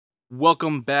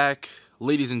Welcome back,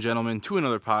 ladies and gentlemen, to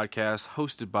another podcast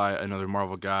hosted by another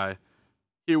Marvel guy.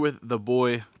 Here with the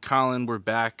boy, Colin. We're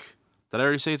back. Did I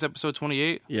already say it's episode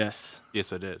 28? Yes.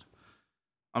 Yes, I did.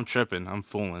 I'm tripping. I'm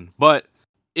fooling. But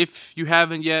if you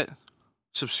haven't yet,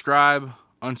 subscribe,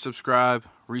 unsubscribe,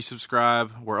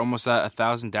 resubscribe. We're almost at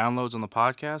 1,000 downloads on the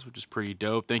podcast, which is pretty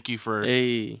dope. Thank you for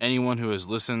anyone who has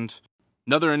listened.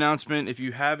 Another announcement, if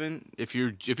you haven't, if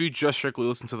you just strictly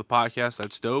listen to the podcast,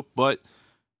 that's dope. But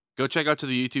go check out to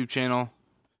the YouTube channel,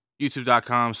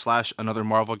 youtube.com/another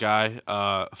Marvel guy.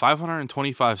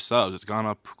 525 subs. It's gone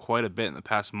up quite a bit in the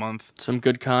past month. Some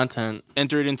good content.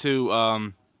 Entered into,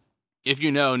 if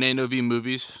you know, Nando V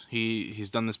Movies.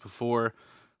 He's done this before.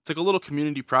 It's like a little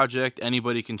community project.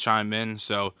 Anybody can chime in.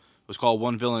 So it was called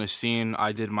One Villain is Seen.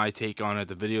 I did my take on it.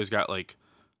 The video's got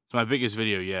it's my biggest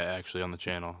video yet, actually, on the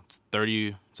channel. It's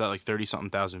at like 30-something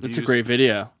thousand views. It's a great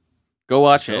video. Go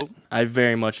watch it. I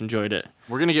very much enjoyed it.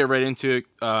 We're going to get right into it.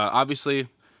 Obviously,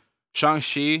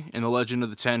 Shang-Chi and the Legend of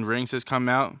the Ten Rings has come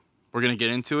out. We're going to get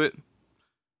into it.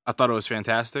 I thought it was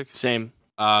fantastic. Same.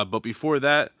 But before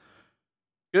that,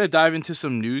 I'm going to dive into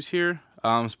some news here.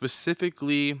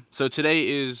 Specifically, so today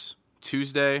is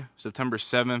Tuesday, September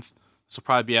 7th. This will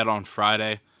probably be out on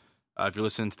Friday. If you're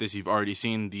listening to this, you've already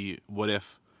seen the What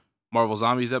If Marvel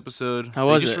Zombies episode. How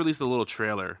was it? They just released a little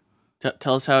trailer.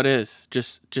 Tell us how it is.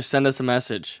 Just send us a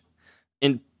message.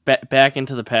 Back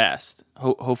into the past.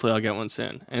 Hopefully I'll get one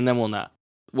soon, and then we'll not.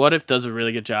 What If does a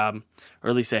really good job, or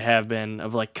at least they have been,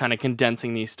 of kind of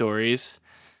condensing these stories.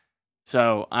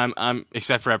 So I'm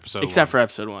except for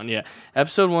episode one, yeah.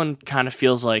 Episode 1 kind of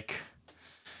feels like,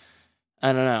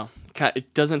 I don't know.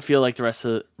 It doesn't feel like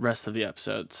the rest of the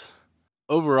episodes.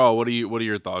 Overall, what are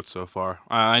your thoughts so far?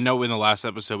 I know in the last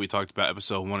episode we talked about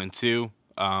episode 1 and 2.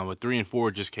 But 3 and 4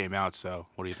 just came out, so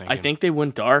what do you think? I think they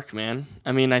went dark, man.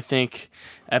 I mean, I think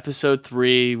episode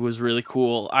 3 was really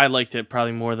cool. I liked it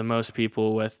probably more than most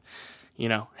people with,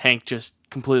 Hank just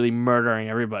completely murdering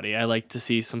everybody. I like to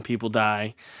see some people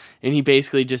die. And he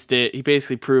basically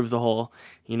proved the whole,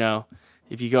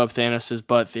 if you go up Thanos'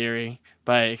 butt theory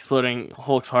by exploding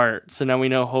Hulk's heart. So now we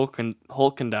know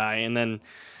Hulk can die. And then,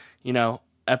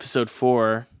 episode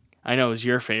 4, I know is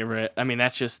your favorite. I mean,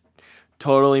 that's just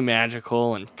totally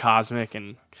magical and cosmic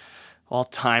and all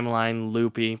timeline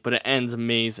loopy, but it ends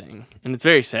amazing. And it's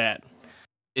very sad.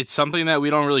 It's something that we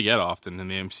don't really get often in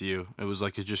the MCU. It was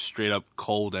like a just straight up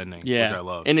cold ending, which I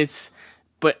love. And it's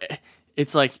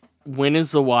like, when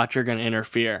is the Watcher going to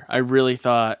interfere? I really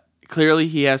thought, clearly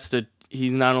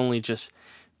he's not only just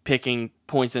picking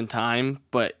points in time,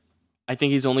 but I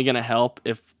think he's only going to help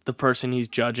if the person he's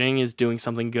judging is doing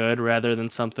something good rather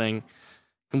than something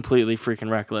completely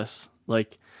freaking reckless.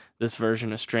 Like this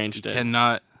version of Strange did.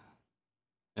 Cannot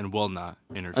and will not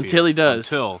interfere. Until he does.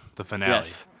 Until the finale.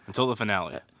 Yes. Until the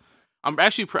finale. I'm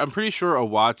pretty sure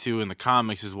Uatu in the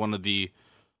comics is one of the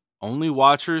only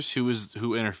Watchers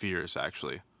who interferes,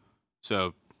 actually.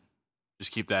 So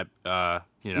just keep that,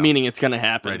 meaning it's going to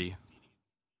happen. Ready.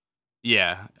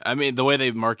 Yeah. I mean, the way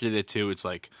they marketed it, too, it's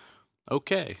like,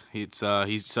 okay. He's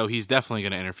definitely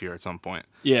going to interfere at some point.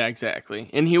 Yeah, exactly.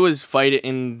 And he was fighting,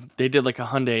 and they did like a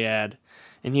Hyundai ad,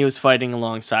 and he was fighting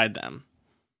alongside them.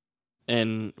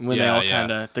 And when they all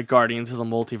kind of, the Guardians of the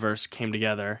Multiverse came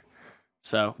together.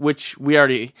 So, which we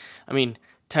already, I mean,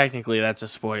 technically that's a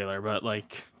spoiler, but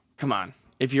come on.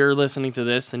 If you're listening to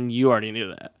this, then you already knew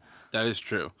that. That is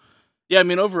true. Yeah, I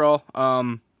mean, overall,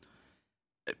 I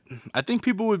think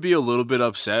people would be a little bit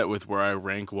upset with where I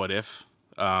rank What If.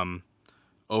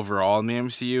 Overall in the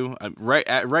MCU,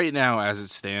 right now as it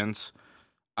stands,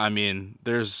 I mean,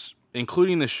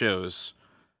 including the shows,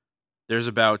 there's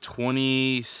about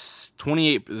 28, so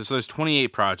there's 28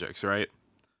 projects, right?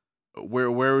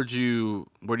 Where do you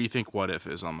think What If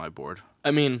is on my board?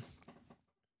 I mean,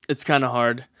 it's kind of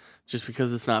hard just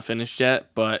because it's not finished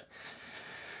yet, but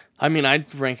I mean,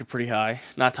 I'd rank it pretty high,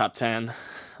 not top 10,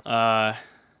 but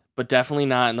definitely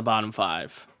not in the bottom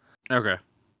 5. Okay.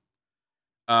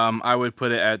 I would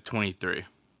put it at 23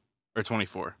 or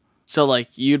 24. So,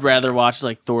 you'd rather watch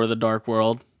Thor: The Dark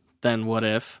World than What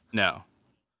If? No.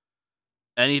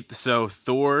 So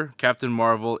Thor, Captain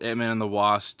Marvel, Ant-Man and the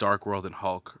Wasp, Dark World, and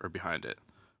Hulk are behind it.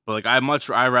 But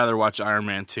I'd rather watch Iron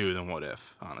Man 2 than What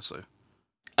If, honestly.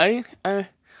 I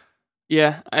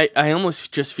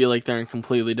almost just feel like they're in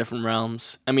completely different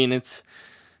realms. I mean,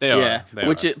 they are.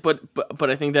 But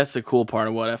I think that's the cool part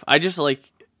of What If. I just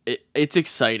it's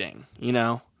exciting,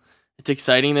 It's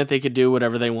exciting that they could do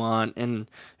whatever they want, and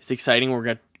it's exciting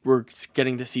we're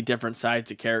getting to see different sides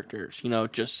of characters,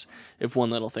 just if one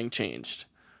little thing changed.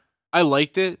 I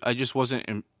liked it. I just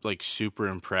wasn't super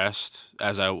impressed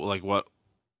as I what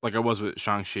like I was with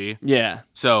Shang-Chi. Yeah.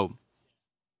 So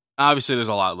obviously there's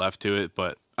a lot left to it,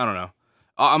 but I don't know.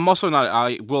 I'm also not.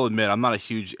 I will admit I'm not a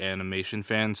huge animation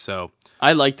fan. So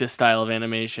I like this style of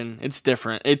animation. It's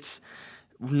different. It's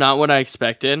not what I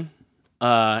expected,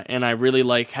 and I really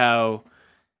like how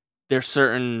there's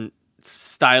certain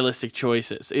stylistic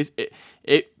choices.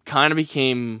 It kind of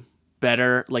became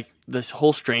better. Like this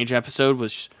whole Strange episode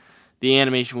was, the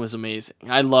animation was amazing.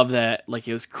 I love that. Like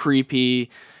it was creepy,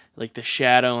 like the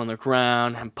shadow on the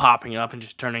ground, him popping up and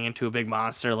just turning into a big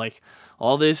monster. Like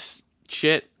all this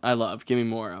shit, I love. Give me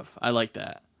more of. I like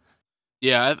that.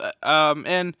 yeah,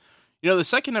 and the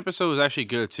second episode was actually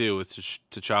good too with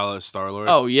T'Challa as Star-Lord.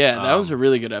 Oh yeah, that was a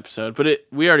really good episode. But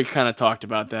we already kind of talked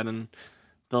about that in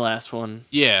the last one.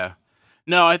 Yeah,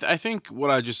 no, I think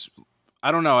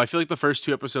I don't know. I feel like the first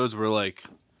two episodes were like,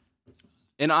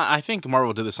 and I think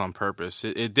Marvel did this on purpose.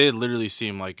 It did literally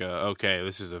seem like okay,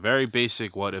 this is a very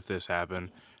basic. What if this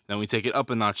happened? Then we take it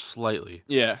up a notch slightly.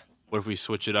 Yeah. What if we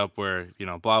switch it up where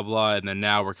blah blah, and then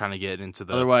now we're kind of getting into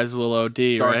the Otherwise, we'll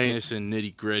OD, darkness right? and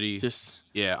nitty gritty. Just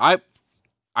Yeah,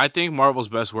 I think Marvel's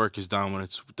best work is done when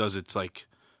does its like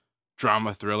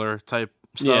drama thriller type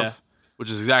stuff, which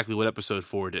is exactly what episode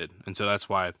 4 did, and so that's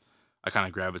why I kind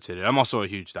of gravitated. I'm also a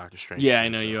huge Doctor Strange. yeah, fan, I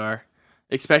know so you are.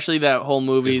 Especially that whole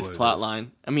movie's what it plot is.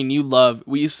 line. I mean,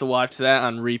 we used to watch that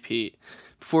on repeat.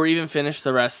 Before we even finished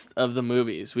the rest of the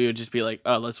movies, we would just be like,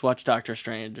 oh, let's watch Doctor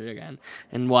Strange again.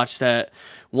 And watch that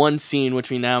one scene, which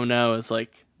we now know is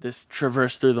like this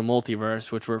traverse through the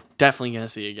multiverse, which we're definitely going to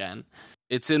see again.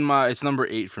 It's number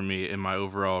 8 for me in my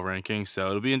overall ranking, so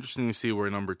it'll be interesting to see where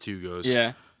number 2 goes.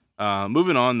 Yeah.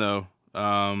 Moving on though,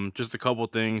 just a couple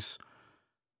things.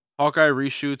 Hawkeye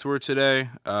reshoots were today.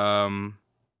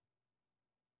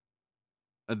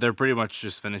 They're pretty much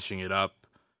just finishing it up.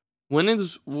 When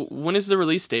is the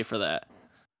release date for that?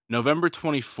 November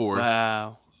 24th.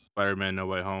 Wow. Spider-Man No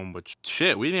Way Home, which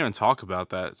shit, we didn't even talk about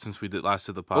that since we last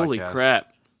did the podcast. Holy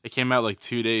crap. It came out like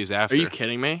 2 days after. Are you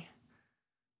kidding me?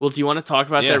 Well, do you want to talk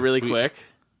about that really quick?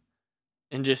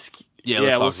 And just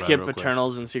we'll skip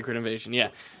Eternals and Secret Invasion. Yeah.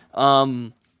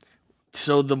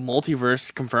 So the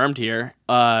multiverse confirmed here.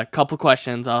 Couple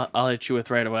questions I'll hit you with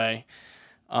right away.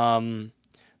 Do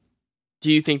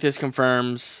you think this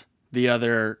confirms the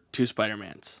other 2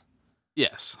 Spider-Mans?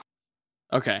 Yes.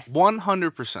 Okay.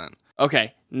 100%.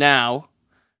 Okay. Now,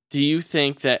 do you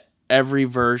think that every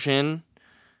version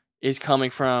is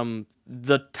coming from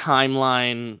the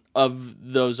timeline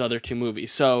of those other 2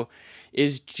 movies? So,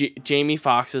 is Jamie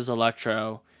Foxx's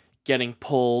Electro getting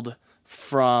pulled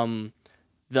from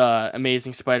the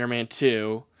Amazing Spider-Man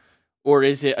 2, or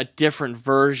is it a different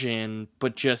version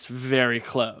but just very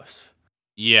close?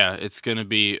 Yeah, it's going to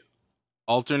be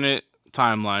alternate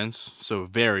timelines, so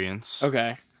variants.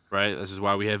 Okay. Right? This is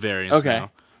why we have variants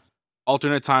now.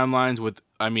 Alternate timelines with,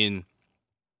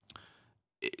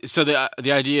 so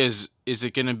the idea is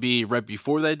it going to be right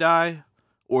before they die,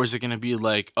 or is it going to be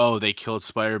like, oh, they killed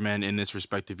Spider-Man in this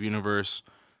respective universe,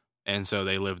 and so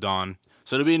they lived on?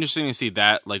 So it'll be interesting to see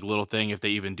that like little thing if they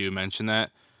even do mention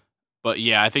that. But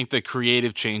yeah, I think the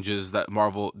creative changes that the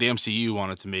MCU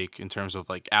wanted to make in terms of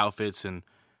like outfits and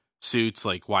suits,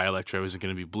 like why Electro isn't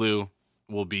going to be blue,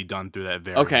 will be done through that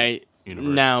variant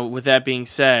universe. Now, with that being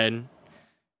said,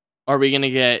 are we going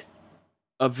to get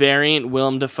a variant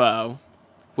Willem Dafoe,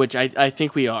 which I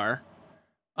think we are,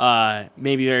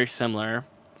 maybe very similar,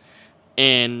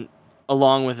 and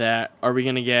along with that, are we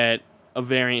going to get a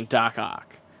variant Doc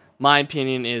Ock? My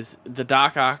opinion is the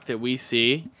Doc Ock that we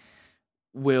see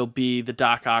will be the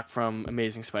Doc Ock from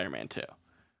Amazing Spider-Man 2.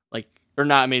 Or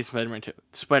not Amazing Spider-Man 2,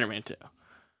 Spider-Man 2.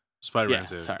 Spider-Man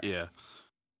 2, sorry. yeah.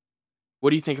 What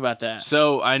do you think about that?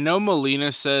 So, I know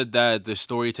Melina said that the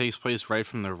story takes place right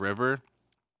from the river.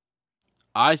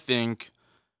 I think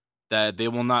that they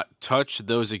will not touch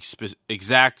those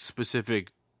exact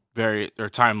specific variant or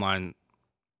timeline,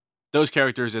 those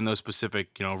characters in those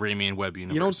specific, Raimi and Webb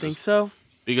universes. You don't think so?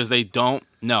 Because they don't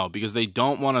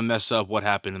want to mess up what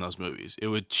happened in those movies. It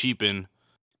would cheapen.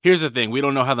 Here's the thing: we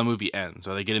don't know how the movie ends.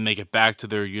 Are they going to make it back to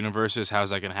their universes? How's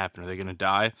that going to happen? Are they going to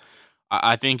die?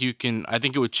 I think I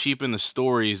think it would cheapen the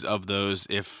stories of those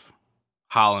if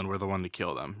Holland were the one to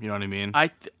kill them. You know what I mean? I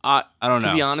don't know.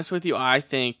 To be honest with you, I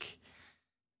think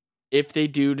if they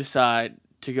do decide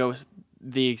to go with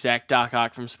the exact Doc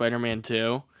Ock from Spider-Man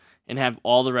 2 and have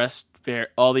all the rest,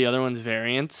 all the other ones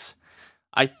variants,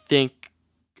 I think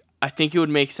it would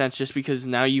make sense just because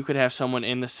now you could have someone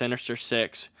in the Sinister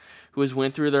Six who has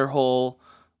went through their whole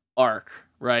arc,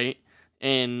 right?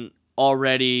 And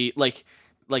already, like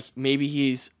maybe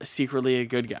he's secretly a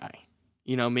good guy.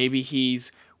 Maybe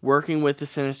he's working with the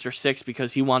Sinister Six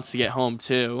because he wants to get home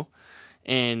too.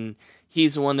 and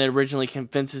he's the one that originally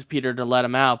convinces Peter to let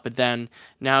him out, but then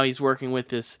now he's working with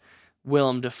this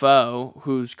Willem Dafoe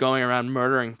who's going around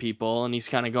murdering people, and he's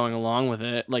kind of going along with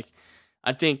it. Like,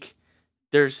 I think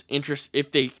there's interest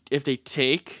if they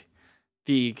take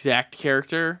the exact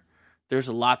character, there's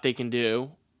a lot they can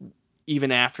do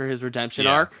even after his redemption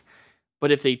arc.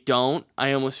 But if they don't,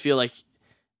 I almost feel like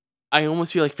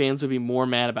fans would be more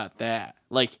mad about that.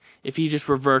 Like, if he just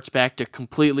reverts back to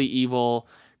completely evil,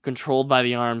 controlled by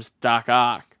the arms Doc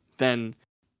Ock, then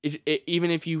even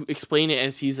if you explain it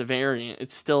as he's a variant,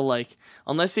 it's still like,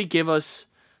 unless they give us,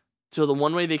 so the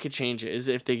one way they could change it is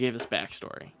if they gave us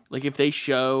backstory. Like, if they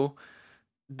show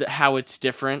how it's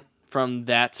different from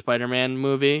that Spider-Man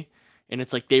movie, and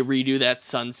it's like they redo that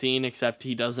sun scene except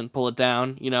he doesn't pull it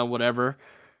down, whatever.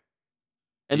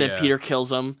 And then Peter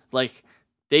kills him. Like,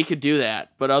 they could do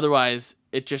that, but otherwise,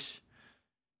 it just,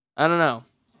 I don't know.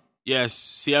 Yes,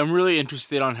 see, I'm really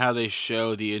interested on how they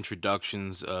show the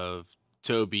introductions of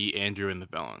Toby, Andrew, and the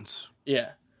villains.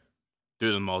 Yeah.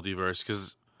 Through the multiverse,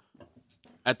 because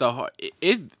at the heart,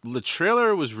 the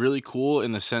trailer was really cool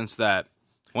in the sense that,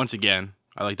 once again,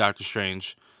 I like Doctor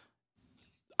Strange.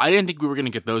 I didn't think we were going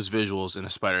to get those visuals in a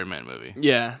Spider-Man movie.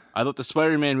 Yeah. I thought the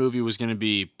Spider-Man movie was going to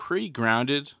be pretty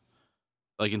grounded,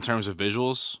 like in terms of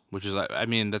visuals, which is, I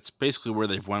mean, that's basically where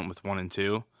they've went with 1 and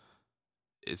 2.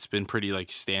 It's been pretty,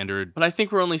 like, standard. But I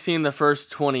think we're only seeing the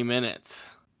first 20 minutes.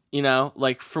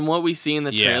 Like, from what we see in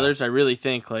the trailers, I really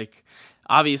think, like,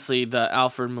 obviously the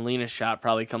Alfred Molina shot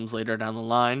probably comes later down the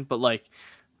line, but, like,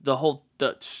 the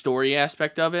story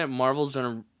aspect of it, Marvel's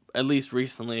done, at least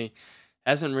recently,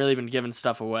 hasn't really been giving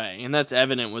stuff away. And that's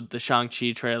evident with the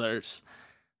Shang-Chi trailers.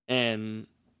 And,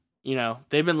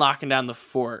 they've been locking down the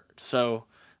fort. So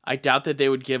I doubt that they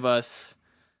would give us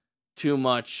too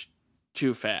much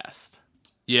too fast.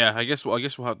 Yeah, I guess we'll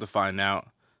have to find out.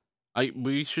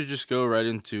 We should just go right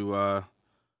into our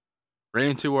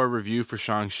review for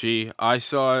Shang-Chi. I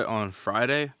saw it on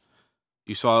Friday.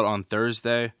 You saw it on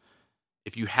Thursday.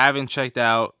 If you haven't checked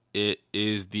out, it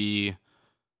is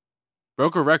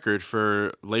broke a record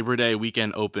for Labor Day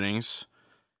weekend openings.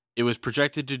 It was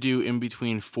projected to do in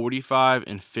between 45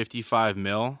 and 55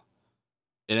 mil.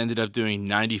 It ended up doing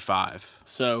 95.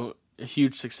 So, a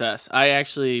huge success. I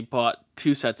actually bought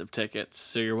 2 sets of tickets,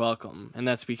 so you're welcome. And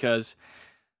that's because,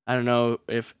 I don't know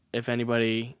if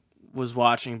anybody was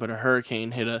watching, but a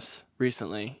hurricane hit us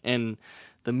recently. And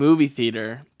the movie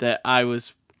theater that I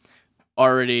was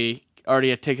already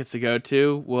had tickets to go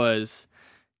to was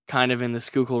kind of in the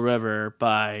Schuylkill River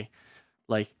by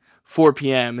like 4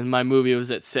 p.m. and my movie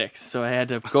was at 6. So I had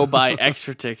to go buy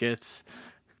extra tickets,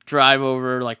 drive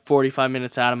over like 45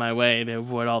 minutes out of my way to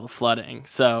avoid all the flooding.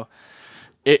 So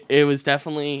it was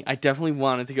definitely, I definitely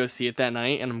wanted to go see it that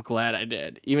night, and I'm glad I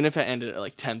did. Even if it ended at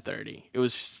like 10:30, it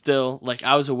was still like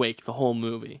I was awake the whole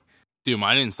movie. Dude,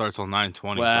 mine didn't start till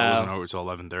 9:20, so I wasn't over till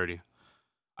 11:30.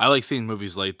 I like seeing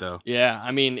movies late though. Yeah,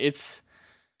 I mean it's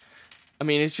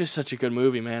just such a good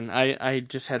movie, man. I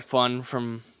just had fun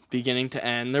from beginning to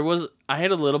end. I had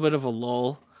a little bit of a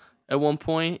lull at one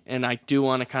point, and I do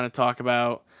want to kind of talk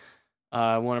about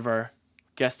one of our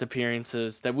guest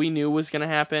appearances that we knew was going to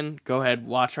happen. Go ahead,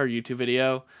 watch our YouTube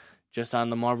video just on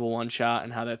the Marvel One Shot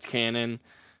and how that's canon,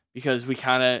 because we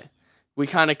kind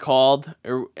of called,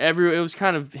 or it was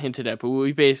kind of hinted at, but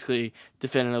we basically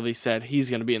definitively said he's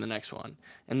going to be in the next one,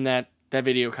 and that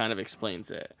video kind of explains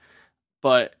it.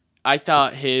 But I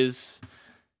thought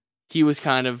he was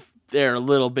kind of there a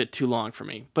little bit too long for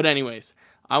me. But anyways,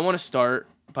 I want to start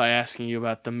by asking you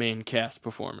about the main cast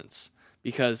performance,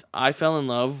 because I fell in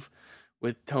love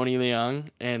with Tony Leung,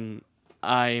 and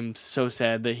I'm so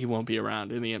sad that he won't be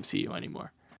around in the MCU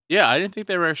anymore. Yeah, I didn't think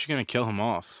they were actually going to kill him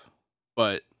off.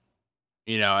 But,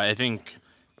 I think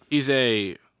he's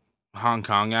a Hong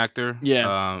Kong actor.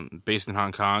 Yeah. Based in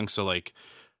Hong Kong. So, like,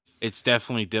 it's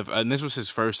definitely different. And this was his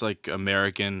first, like,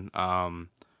 American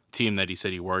team that he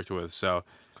said he worked with. So,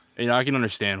 I can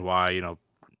understand why,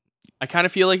 I kind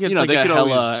of feel like it's like a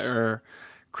Hela or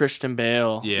Christian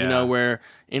Bale, where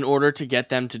in order to get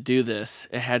them to do this,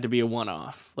 it had to be a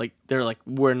one-off. Like, they're like,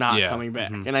 we're not coming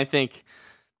back. Mm-hmm. And I think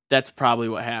that's probably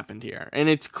what happened here. And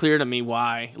it's clear to me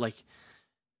why. Like,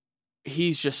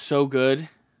 he's just so good.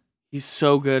 He's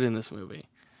so good in this movie.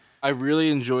 I really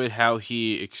enjoyed how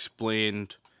he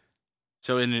explained.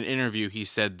 So in an interview, he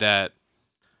said that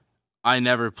I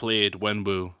never played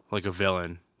Wenwu like a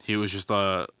villain. He was just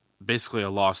basically a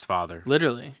lost father.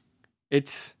 Literally.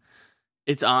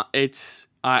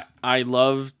 I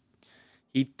love,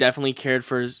 he definitely cared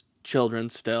for his children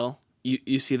still.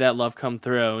 You see that love come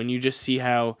through, and you just see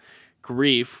how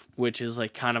grief, which is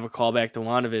like kind of a callback to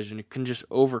WandaVision, it can just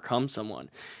overcome someone.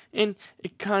 And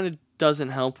it kind of doesn't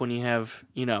help when you have,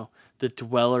 the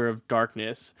dweller of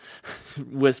darkness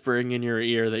whispering in your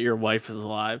ear that your wife is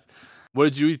alive. What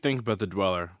did you think about the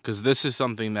Dweller? Because this is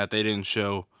something that they didn't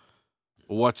show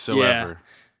whatsoever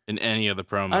in any of the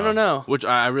promo. I don't know. Which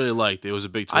I really liked. It was a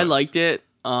big twist. I liked it.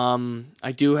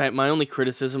 I do have my only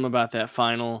criticism about that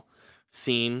final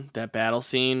scene, that battle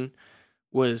scene,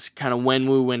 was kind of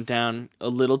Wenwu went down a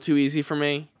little too easy for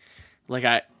me.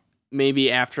 Like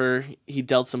maybe after he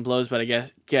dealt some blows, but I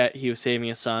guess he was saving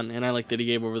his son, and I like that he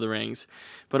gave over the rings.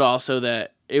 But also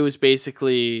that it was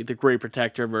basically the Great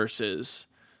Protector versus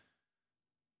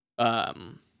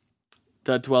the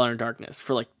Dweller in Darkness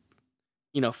for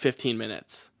 15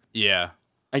 minutes. Yeah.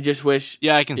 I just wish.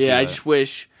 Yeah, I can see that. I just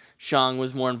wish Shang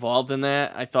was more involved in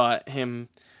that. I thought him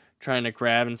trying to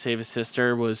grab and save his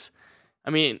sister was.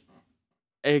 I mean,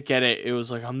 I get it. It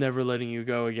was like, I'm never letting you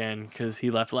go again because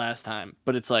he left last time.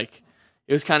 But it's like,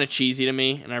 it was kind of cheesy to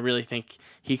me, and I really think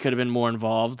he could have been more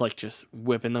involved, like just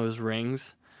whipping those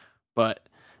rings. But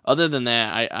other than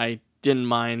that, I didn't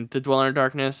mind the Dweller in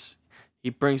Darkness. He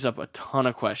brings up a ton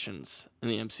of questions in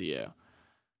the MCU.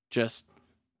 Just,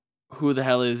 who the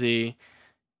hell is he?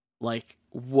 Like,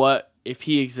 what, if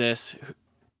he exists,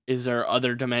 is there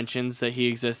other dimensions that he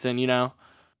exists in, I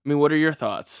mean, what are your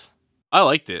thoughts? I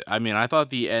liked it. I mean, I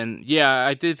thought the end,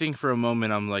 I did think for a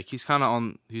moment, I'm like, he's kind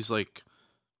of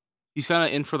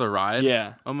in for the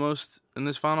ride, almost, in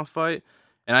this final fight.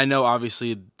 And I know,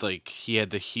 obviously, like, they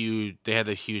had the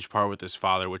huge part with his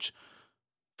father, which,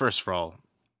 first of all,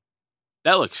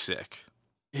 that looks sick.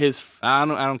 I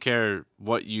don't care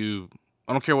what your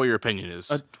opinion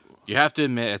is. You have to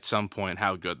admit at some point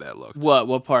how good that looked.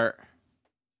 What part?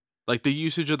 Like the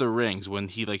usage of the rings when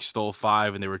he stole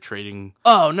 5 and they were trading.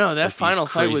 Oh no, that final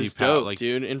fight was dope,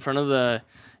 dude. In front of the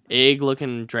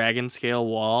egg-looking dragon scale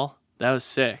wall, that was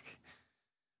sick.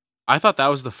 I thought that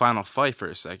was the final fight for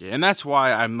a second, and that's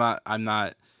why I'm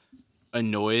not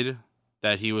annoyed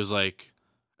that he was not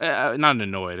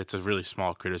annoyed. It's a really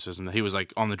small criticism that he was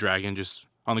on the dragon, just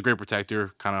on the Great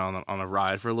Protector, kind of on a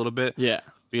ride for a little bit. Yeah,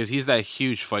 because he's that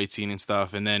huge fight scene and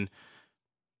stuff, and then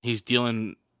he's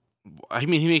dealing. I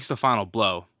mean, he makes the final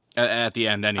blow at the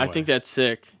end anyway. I think that's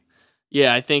sick.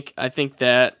 Yeah, I think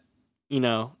that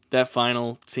that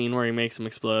final scene where he makes him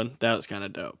explode, that was kind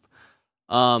of dope.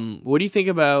 What do you think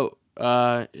about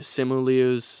Simu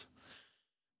Liu's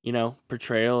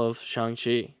portrayal of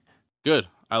Shang-Chi? Good.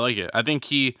 I like it. I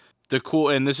think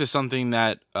and this is something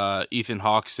that Ethan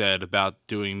Hawke said about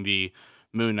doing the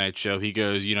Moon Knight show. He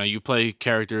goes, you play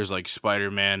characters like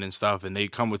Spider-Man and stuff, and they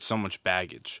come with so much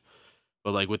baggage.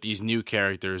 But with these new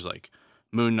characters like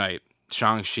Moon Knight,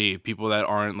 Shang-Chi, people that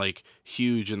aren't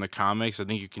huge in the comics, I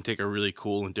think you can take a really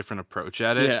cool and different approach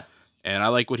at it. Yeah. And I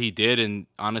like what he did, and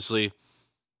honestly,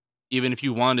 even if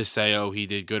you wanted to say, oh, he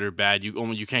did good or bad,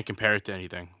 you can't compare it to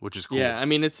anything, which is cool. Yeah, I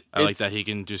mean, I like that he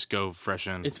can just go fresh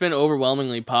in. It's been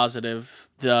overwhelmingly positive,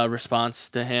 the response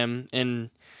to him, and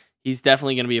he's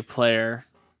definitely going to be a player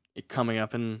coming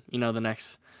up in, the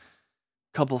next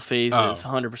couple phases,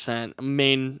 100%.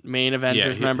 Main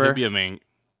Avengers member. He'll be a main.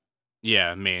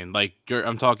 Yeah, main. We're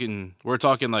talking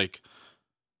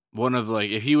one of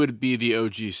if he would be the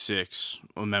OG6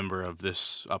 member of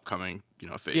this upcoming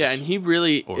phase. Yeah, and he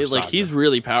really he's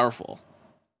really powerful.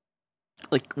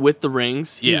 With the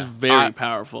rings, he's very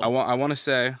powerful. I want to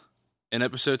say in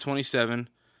episode 27,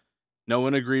 no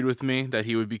one agreed with me that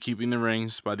he would be keeping the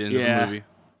rings by the end of the movie.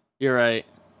 You're right.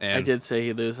 And I did say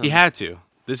he'd lose them. He had to.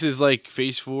 This is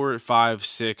phase 4, 5,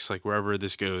 6, wherever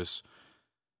this goes.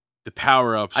 The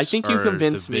power-ups I think you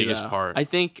convinced the biggest me, part. I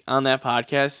think on that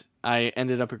podcast, I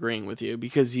ended up agreeing with you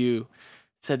because you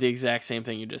said the exact same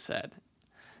thing you just said.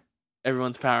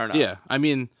 Everyone's powering up. Yeah, I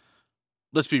mean,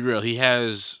 let's be real. He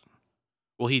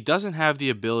doesn't have the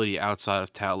ability outside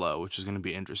of Ta Lo, which is going to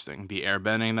be interesting. The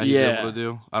airbending that he's able to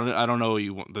do. I don't know what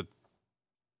you want the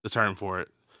term for it.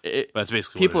 But that's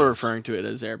basically people what are referring to it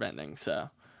as airbending. So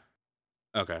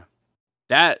okay,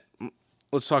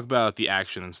 let's talk about the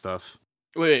action and stuff.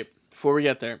 Wait, before we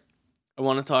get there, I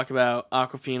want to talk about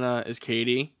Awkwafina as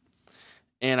Katie,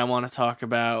 and I want to talk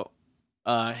about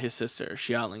his sister,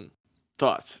 Xialing.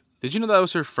 Thoughts? Did you know that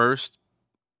was her first,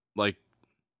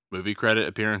 movie credit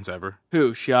appearance ever?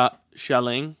 Who,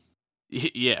 Xialing?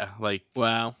 Yeah,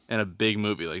 wow, in a big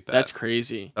movie like that. That's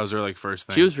crazy. That was her first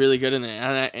thing. She was really good in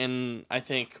it, and I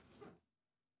think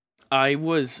I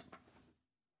was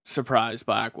surprised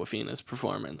by Awkwafina's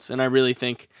performance, and I really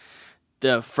think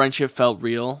the friendship felt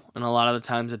real, and a lot of the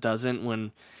times it doesn't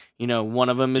when, one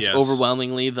of them is Yes.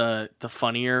 overwhelmingly the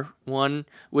funnier one,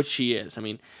 which she is. I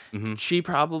mean, she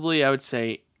probably, I would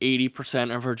say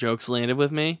 80% of her jokes landed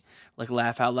with me, like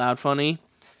laugh out loud funny.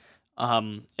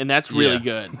 And that's really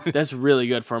good. That's really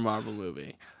good for a Marvel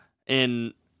movie.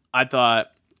 And I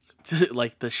thought,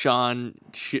 like the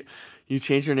you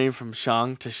changed your name from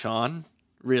Shang to Sean?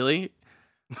 Really?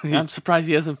 I'm surprised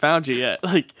he hasn't found you yet.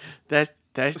 Like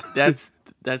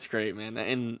that's great, man.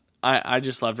 And I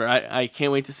just loved her. I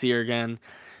can't wait to see her again.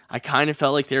 I kind of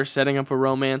felt like they were setting up a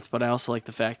romance, but I also like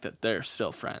the fact that they're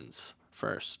still friends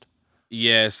first.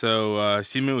 Yeah, so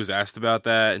Steven was asked about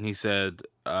that, and he said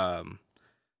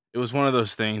it was one of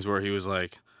those things where he was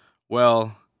like,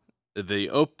 well, the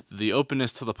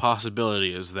openness to the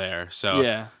possibility is there. So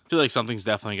Yeah. I feel like something's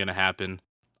definitely going to happen.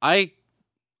 I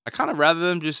kind of rather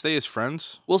them just stay as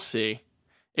friends. We'll see.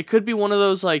 It could be one of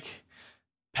those like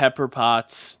Pepper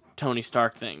Potts, Tony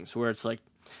Stark things where it's like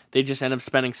they just end up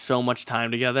spending so much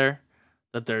time together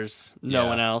that there's no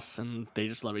one else and they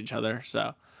just love each other.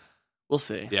 So we'll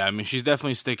see. Yeah, I mean, she's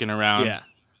definitely sticking around Yeah.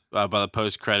 by the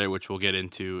post credit, which we'll get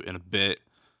into in a bit.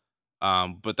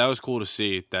 But that was cool to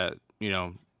see that,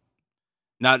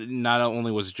 not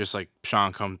only was it just like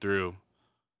Sean come through,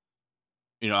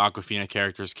 Aquafina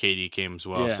characters, Katie came as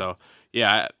well. Yeah. So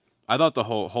yeah, I thought the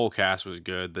whole cast was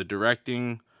good. The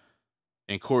directing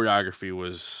and choreography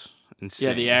was insane.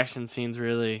 Yeah, the action scenes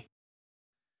really,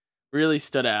 really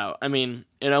stood out. I mean,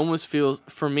 it almost feels,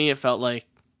 for me, it felt like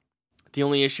the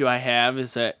only issue I have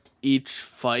is that each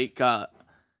fight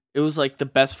it was like the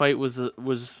best fight was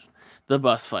the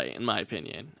bus fight, in my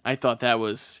opinion. I thought that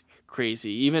was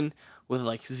crazy, even with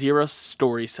like zero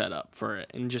story set up for it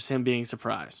and just him being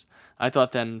surprised. I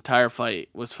thought that entire fight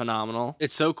was phenomenal.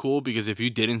 It's so cool because if you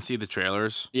didn't see the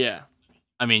trailers, Yeah,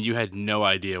 I mean, you had no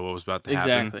idea what was about to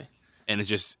happen. exactly. And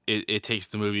it takes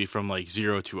the movie from like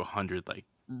 0 to 100 like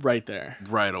Right there.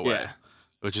 right away. Yeah.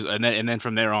 Which is and then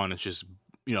from there on it's just,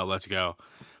 let's go.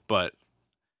 But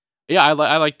yeah,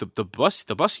 I like the bus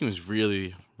scheme is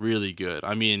really, really good.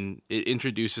 I mean, it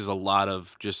introduces a lot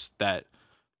of just that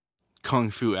kung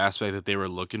fu aspect that they were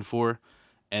looking for.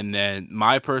 And then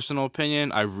my personal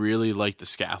opinion, I really like the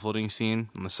scaffolding scene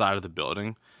on the side of the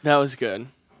building. That was good.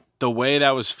 The way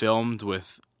that was filmed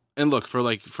and look,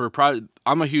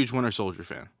 I'm a huge Winter Soldier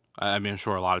fan. I mean, I'm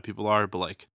sure a lot of people are, but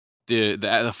like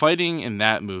the fighting in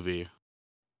that movie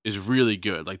is really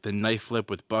good. Like the knife flip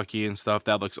with Bucky and stuff,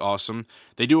 that looks awesome.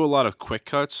 They do a lot of quick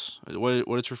cuts, what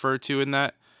it's referred to in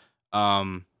that,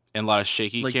 and a lot of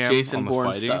shaky Like cam Jason on the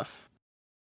Bourne fighting stuff.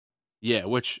 Yeah,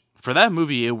 which for that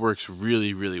movie it works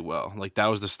really, really well. Like that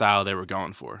was the style they were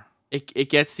going for. It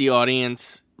gets the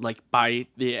audience, like, by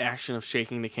the action of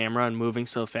shaking the camera and moving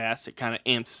so fast, it kind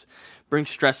of brings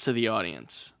stress to the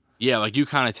audience. Yeah, like you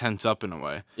kind of tense up in a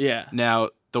way. Yeah. Now,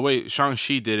 the way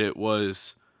Shang-Chi did it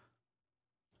was,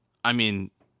 I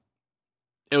mean,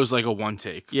 it was like a one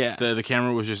take. Yeah. The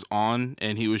camera was just on,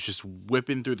 and he was just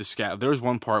whipping through the scat. There was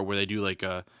one part where they do like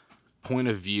a point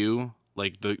of view,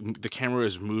 like the camera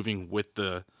is moving with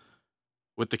the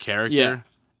character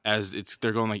as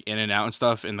they're going like in and out and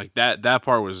stuff, and like that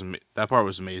part was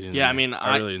amazing. Yeah, I mean,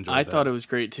 I really enjoyed I thought it was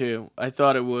great too. I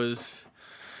thought it was.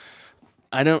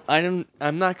 I'm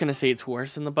not gonna say it's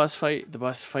worse than the bus fight. The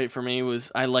bus fight for me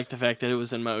was, I like the fact that it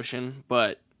was in motion,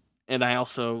 and I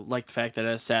also like the fact that it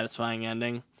had a satisfying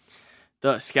ending.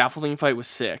 The scaffolding fight was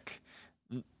sick.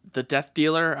 The Death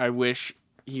Dealer, I wish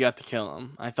he got to kill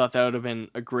him. I thought that would have been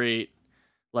a great,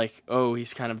 like, oh,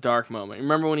 he's kind of dark moment.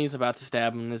 Remember when he's about to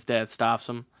stab him and his dad stops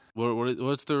him?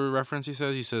 What's the reference he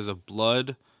says? He says a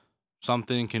blood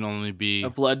something can only be... A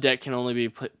blood debt can only be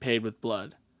paid with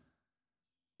blood.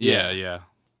 Yeah.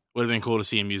 Would have been cool to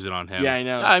see him use it on him. Yeah, I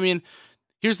know. I mean,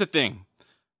 here's the thing.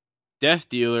 Death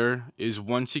Dealer is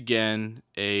once again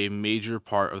a major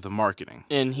part of the marketing.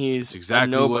 And he's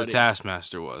exactly what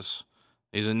Taskmaster was.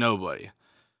 He's a nobody.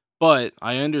 But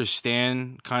I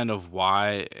understand kind of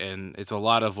why, and it's a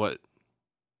lot of what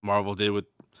Marvel did with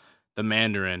the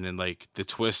Mandarin and like the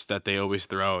twists that they always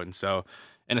throw. And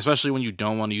especially when you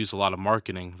don't want to use a lot of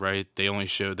marketing, right? They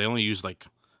only use like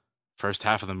first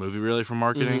half of the movie really for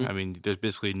marketing. Mm-hmm. I mean, there's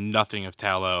basically nothing of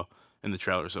Tallow in the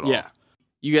trailers at all. Yeah.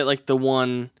 You get like the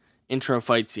one intro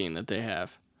fight scene that they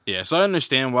have. Yeah, so I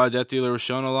understand why Death Dealer was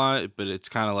shown a lot, but it's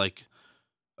kind of like,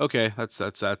 okay,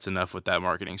 that's enough with that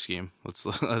marketing scheme. Let's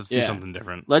do something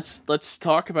different. Let's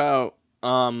talk about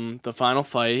the final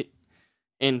fight,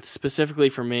 and specifically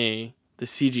for me, the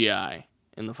CGI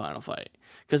in the final fight,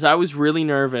 because I was really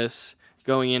nervous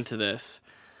going into this.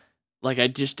 Like, I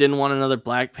just didn't want another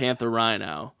Black Panther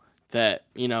Rhino that,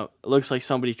 it looks like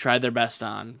somebody tried their best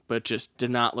on, but just did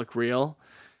not look real.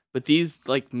 But these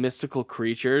like mystical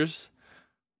creatures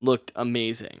looked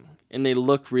amazing, and they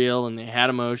looked real, and they had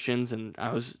emotions, and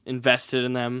I was invested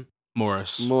in them.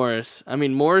 Morris. I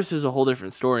mean, Morris is a whole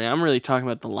different story. I'm really talking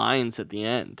about the lions at the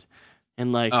end.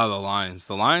 And like Oh, the lions.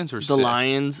 The lions were the sick.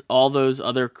 lions, all those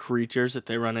other creatures that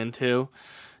they run into.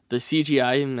 The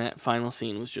CGI in that final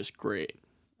scene was just great.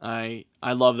 I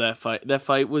love that fight. That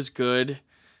fight was good.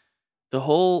 The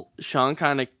whole Shang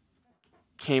kind of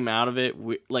came out of it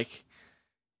like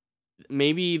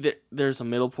maybe there's a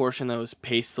middle portion that was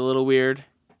paced a little weird.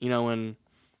 You know, when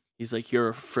he's like, "You're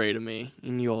afraid of me,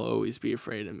 and you'll always be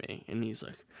afraid of me," and he's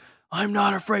like, "I'm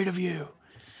not afraid of you."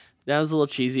 That was a little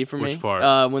cheesy for me. Which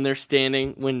part?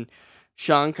 When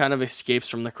Sean kind of escapes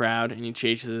from the crowd and he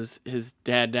chases his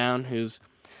dad down, who's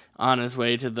on his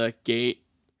way to the gate,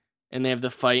 and they have the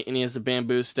fight, and he has a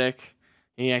bamboo stick,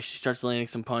 and he actually starts landing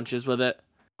some punches with it.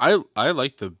 I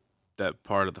like that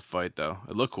part of the fight though.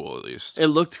 It looked cool at least. It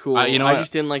looked cool. I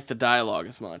just didn't like the dialogue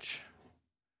as much.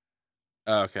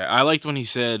 Okay, I liked when he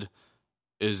said,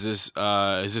 is this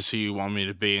who you want me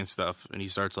to be?" and stuff, and he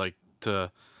starts like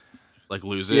to like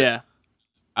lose it. Yeah,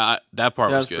 that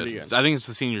part was pretty good. good. I think it's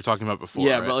the scene you're talking about before.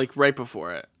 Yeah, right? but like right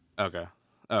before it. Okay.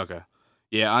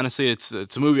 Yeah, honestly, it's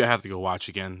a movie I have to go watch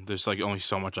again. There's like only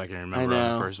so much I can remember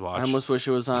on the first watch. I almost wish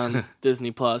it was on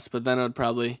Disney Plus, but then it would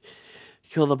probably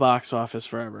kill the box office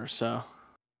forever. So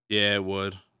yeah, it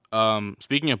would.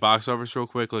 Speaking of box office, real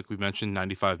quick, like we mentioned,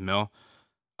 95 mil.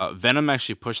 Venom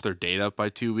actually pushed their date up by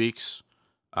 2 weeks,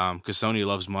 because Sony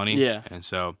loves money. Yeah. And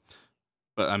so,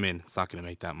 but I mean, it's not going to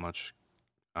make that much.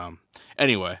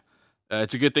 Anyway,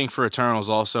 it's a good thing for Eternals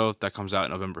also. That comes out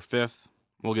November 5th.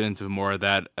 We'll get into more of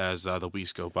that as the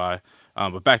weeks go by.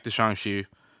 But back to Shang-Chi.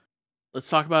 let's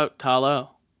talk about Ta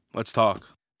Lo. Let's talk.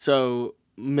 So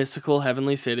mystical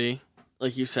heavenly city,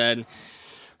 like you said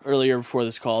earlier before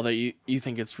this call, that you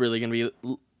think it's really going to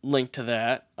be linked to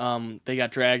that. They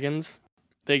got dragons.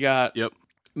 They got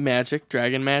magic,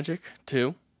 dragon magic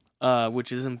too,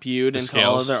 which is imbued into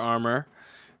all of their armor,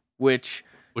 which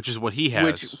is what he has.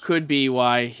 Which could be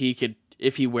why he could,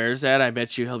 if he wears that, I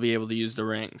bet you he'll be able to use the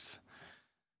rings.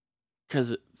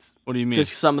 Because what do you mean? Because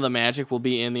some of the magic will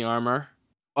be in the armor.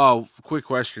 Oh, quick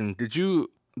question.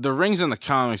 The rings in the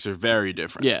comics are very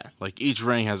different. Yeah. Like each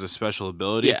ring has a special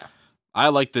ability. Yeah. I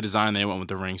like the design they went with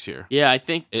the rings here. Yeah, I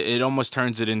think it almost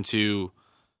turns it into,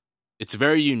 it's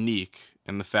very unique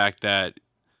in the fact that,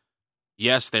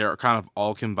 yes, they are kind of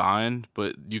all combined,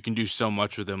 but you can do so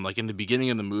much with them. Like in the beginning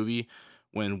of the movie,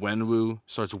 when Wenwu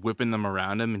starts whipping them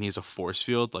around him and he's a force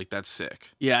field, like that's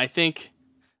sick. Yeah, I think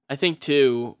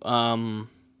too,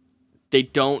 they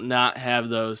don't not have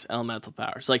those elemental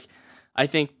powers. Like, I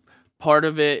think part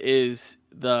of it is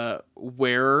the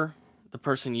wearer, the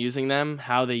person using them,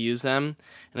 how they use them.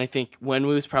 And I think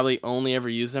Wenwu's probably only ever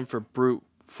used them for brute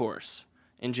force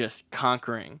and just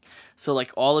conquering. So,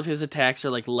 like, all of his attacks are,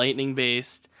 like,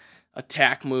 lightning-based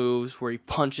attack moves where he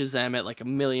punches them at, like,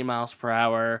 1,000,000 miles per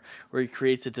hour, where he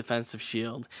creates a defensive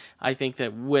shield. I think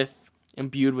that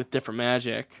imbued with different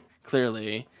magic,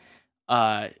 clearly,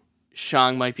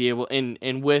 Shang might be able,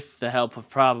 and with the help of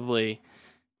probably,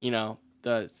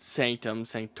 the Sanctum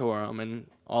Sanctorum and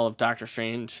all of Doctor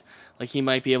Strange, like he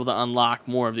might be able to unlock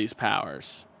more of these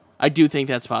powers. I do think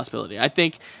that's a possibility. I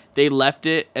think they left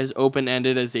it as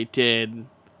open-ended as they did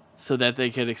so that they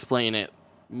could explain it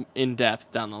in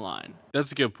depth down the line.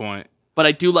 That's a good point. But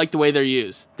I do like the way they're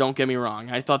used. Don't get me wrong.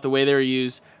 I thought the way they were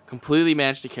used completely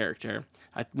matched the character.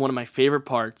 One of my favorite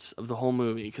parts of the whole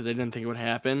movie, because I didn't think it would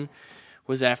happen,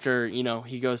 was after,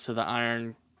 he goes to the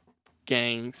Iron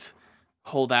Gang's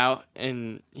holdout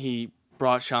and he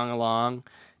brought Shang along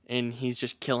and he's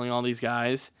just killing all these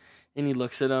guys. And he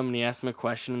looks at them and he asks him a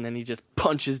question and then he just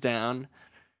punches down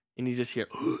and you just hear,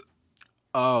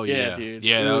 oh, yeah. Dude.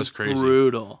 Yeah, that was crazy.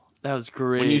 Brutal. That was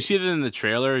great. When you see that in the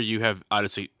trailer, you have,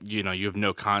 honestly, you have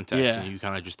no context and you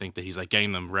kind of just think that he's like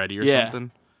getting them ready or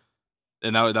something.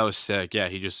 And that was sick. Yeah,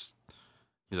 he's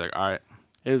like, all right.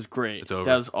 It was great. It's over.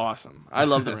 That was awesome. I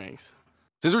love the rings.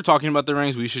 Since we're talking about the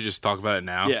rings, we should just talk about it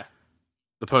now. Yeah.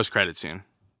 The post-credit scene.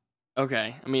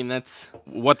 Okay. I mean, that's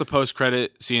what the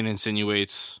post-credit scene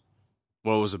insinuates,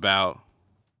 what it was about.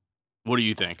 What do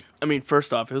you think? I mean,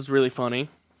 first off, it was really funny.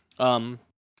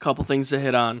 Couple things to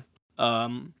hit on.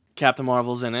 Captain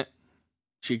Marvel's in it.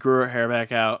 She grew her hair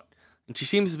back out, and she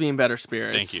seems to be in better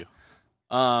spirits. Thank you.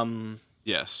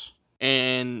 Yes.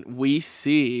 And we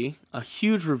see a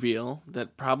huge reveal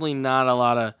that probably not a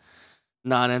lot of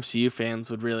non-MCU fans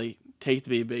would really take to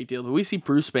be a big deal, but we see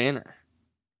Bruce Banner.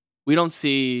 We don't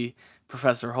see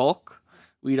Professor Hulk.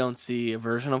 We don't see a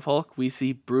version of Hulk. We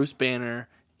see Bruce Banner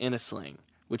in a sling,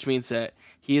 which means that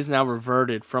he is now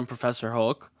reverted from Professor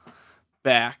Hulk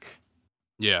back,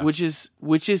 Yeah. which is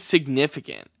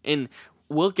significant. And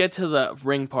we'll get to the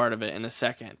ring part of it in a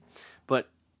second. But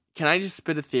can I just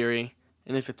spit a theory?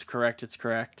 And if it's correct, it's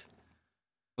correct.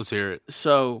 Let's hear it.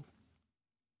 So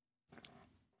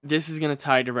this is going to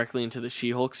tie directly into the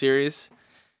She-Hulk series.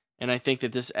 And I think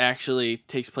that this actually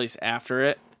takes place after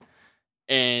it.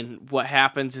 And what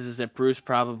happens is that Bruce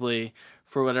probably,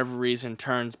 for whatever reason,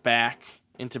 turns back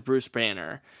into Bruce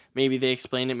Banner. Maybe they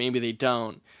explain it, maybe they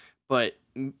don't. But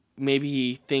maybe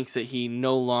he thinks that he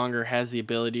no longer has the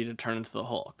ability to turn into the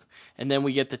Hulk. And then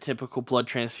we get the typical blood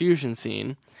transfusion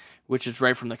scene, which is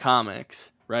right from the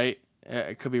comics, right?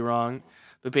 I could be wrong.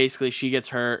 But basically, she gets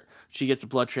hurt. She gets a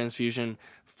blood transfusion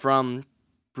from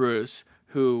Bruce,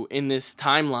 who in this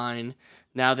timeline,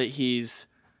 now that he's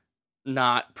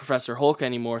not Professor Hulk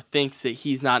anymore, thinks that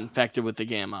he's not infected with the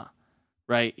gamma,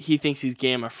 right? He thinks he's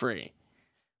gamma free,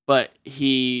 but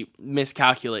he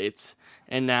miscalculates,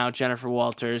 and now Jennifer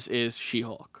Walters is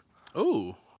She-Hulk.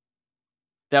 Ooh.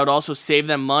 That would also save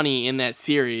them money in that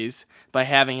series by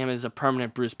having him as a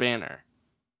permanent Bruce Banner,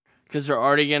 because they're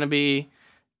already going to be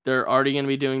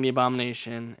doing the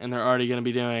Abomination, and they're already going to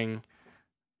be doing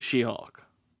She-Hulk,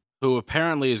 Who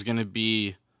apparently is going to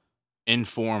be in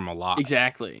form a lot.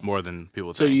 Exactly. More than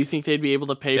people think. So do you think they'd be able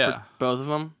to pay for both of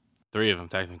them? 3 of them,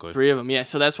 technically. 3 of them, yeah.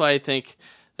 So that's why I think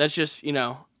that's just,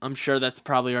 I'm sure that's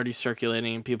probably already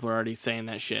circulating and people are already saying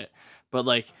that shit. But,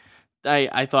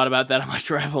 I thought about that on my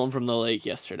drive home from the lake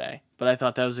yesterday. But I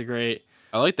thought that was a great...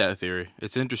 I like that theory.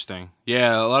 It's interesting.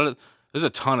 Yeah, there's a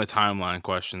ton of timeline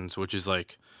questions, which is,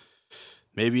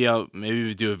 maybe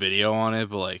we do a video on it,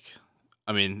 but,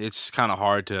 it's kind of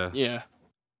hard to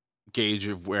gauge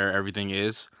of where everything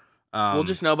is. We'll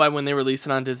just know by when they release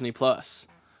it on Disney Plus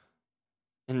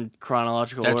in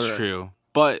chronological order. That's true.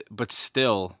 But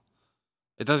still,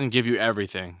 it doesn't give you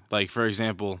everything. For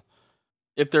example,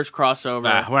 if there's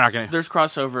crossover, we're not gonna. If there's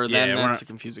crossover, Yeah, then that's the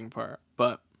confusing part.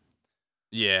 But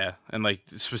yeah, and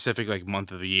specific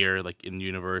month of the year, in the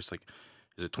universe,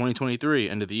 is it 2023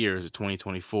 end of the year? Is it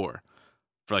 2024?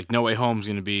 For No Way Home's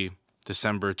gonna be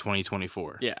December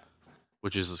 2024. Yeah,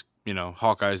 which is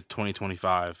Hawkeye's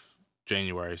 2025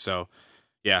 January. So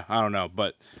yeah, I don't know,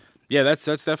 but yeah, that's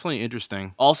definitely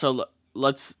interesting. Also,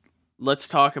 let's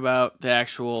talk about the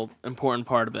actual important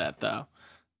part of that though.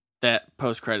 That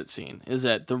post-credit scene is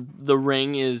that the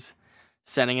ring is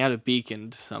sending out a beacon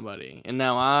to somebody, and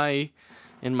now I,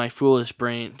 in my foolish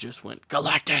brain, just went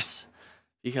Galactus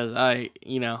because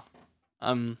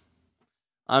I'm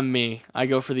me. I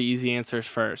go for the easy answers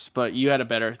first, but you had a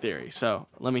better theory, so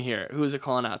let me hear it. Who is it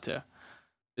calling out to?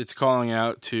 It's calling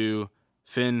out to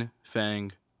Fin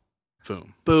Fang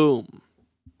Foom. Boom.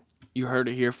 You heard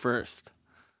it here first.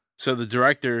 So the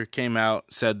director came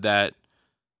out, said that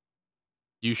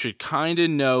you should kind of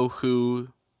know who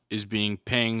is being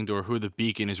pinged or who the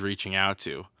beacon is reaching out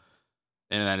to,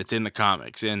 and that it's in the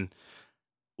comics. And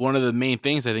one of the main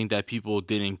things I think that people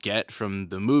didn't get from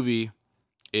the movie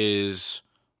is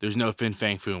there's no Fin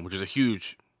Fang Foom, which is a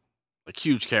huge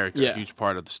character, a huge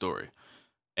part of the story.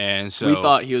 And so we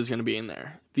thought he was going to be in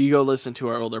there. If you go listen to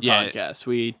our older podcast,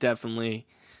 we definitely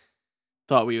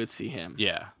thought we would see him.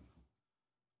 Yeah,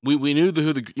 we knew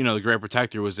who the Great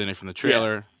Protector was in it from the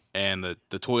trailer and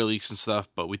the toy leaks and stuff,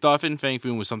 but we thought Fin Fang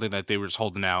Foom was something that they were just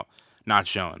holding out, not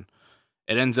showing.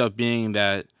 It ends up being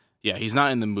that he's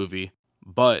not in the movie,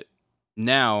 but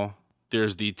now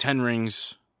there's the 10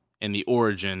 rings and the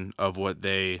origin of what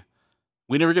we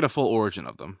never get a full origin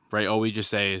of them, right? All we just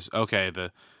say is, okay,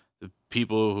 the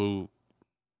people who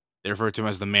they refer to him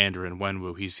as the Mandarin,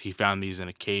 Wenwu, he found these in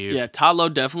a cave. Yeah, Ta Lo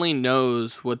definitely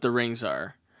knows what the rings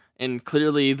are. And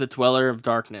clearly the Dweller of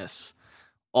Darkness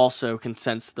also can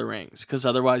sense the rings, because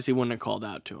otherwise he wouldn't have called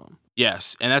out to him.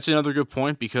 Yes, and that's another good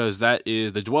point, because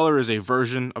the Dweller is a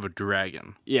version of a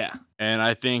dragon. Yeah. And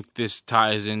I think this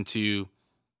ties into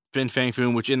Fin Fang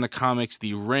Foom, which in the comics,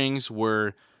 the rings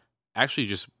were actually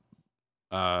just,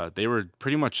 they were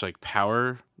pretty much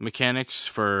power mechanics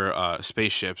for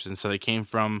spaceships. And so they came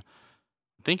from,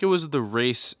 I think it was the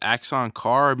race Axon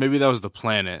Car, or maybe that was the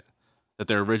planet that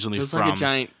they're originally from. It was like a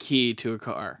giant key to a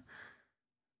car.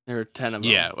 There were 10 of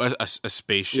them. Yeah, a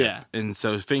spaceship. Yeah. And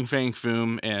so Fin Fang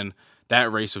Foom and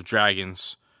that race of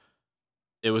dragons,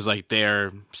 it was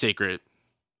their sacred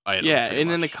item. Yeah,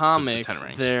 and in the comics,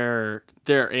 they're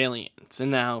aliens.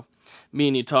 And now, me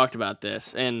and you talked about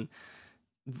this, and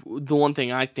the one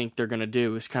thing I think they're going to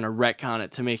do is kind of retcon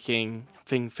it to making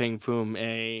Fin Fang Foom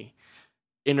a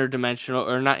interdimensional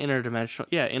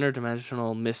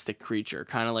mystic creature,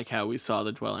 kind of like how we saw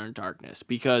the Dweller in Darkness,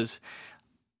 because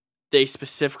they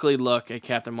specifically look at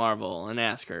Captain Marvel and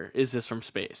ask her, is this from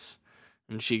space?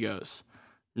 And she goes,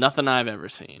 Nothing I've ever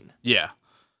seen. Yeah,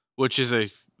 which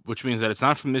means that it's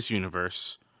not from this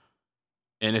universe,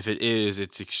 and if it is,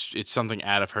 it's something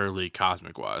out of her league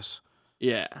cosmic wise.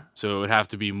 Yeah. So it would have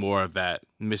to be more of that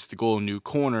mystical new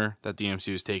corner that the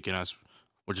MCU is taking us,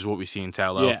 which is what we see in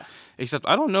Tallow. Yeah. Except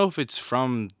I don't know if it's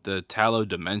from the Tallow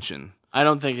dimension. I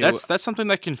don't think That's something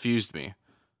that confused me.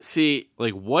 See,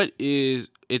 Like, what is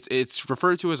it's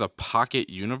referred to as a pocket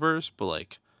universe, but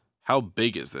like, how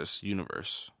big is this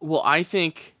universe? well, I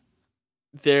think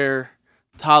their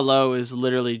Talo is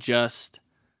literally just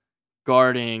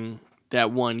guarding that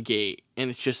one gate, and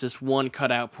it's just this one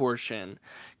cutout portion.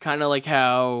 Kind of like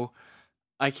how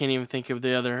I can't even think of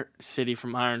the other city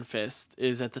from Iron Fist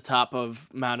is at the top of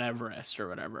Mount Everest or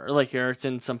whatever. Like here, it's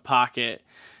in some pocket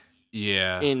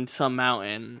Yeah. in some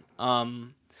mountain.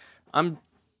 I'm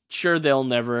sure they'll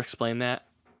never explain that.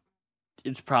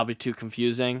 It's probably too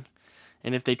confusing.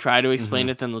 And if they try to explain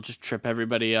it, then they'll just trip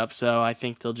everybody up. So I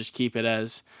think they'll just keep it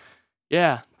as,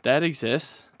 yeah, that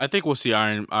exists. I think we'll see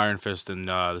Iron Fist in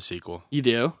the sequel. You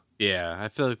do? Yeah, I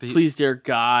feel like Please, dear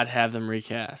God, have them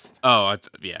recast. Oh, I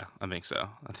think so.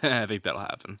 I think that'll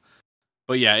happen.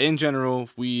 But yeah, in general,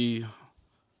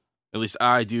 at least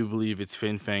I do believe it's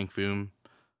Fin Fang Foom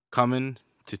coming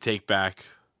to take back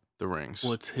the rings.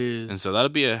 What's his? And so that'll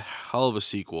be a hell of a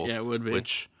sequel. Yeah, it would be.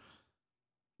 Which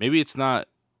maybe it's not.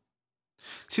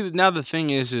 See, now the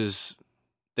thing is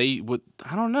they would,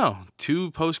 I don't know, 2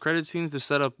 post-credit scenes to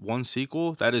set up one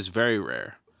sequel. That is very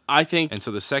rare. I think. And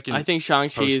so the second, I think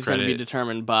Shang-Chi is going to be post-credit-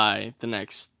 determined by the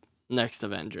next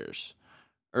Avengers,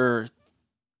 or,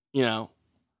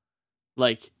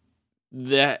 like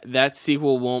that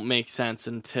sequel won't make sense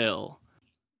until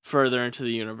further into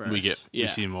the universe. we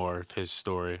see more of his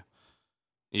story.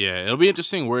 Yeah, it'll be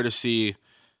interesting where to see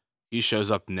he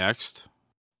shows up next.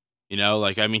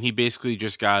 He basically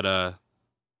just got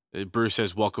Bruce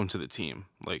says, "Welcome to the team."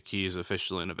 Like, he's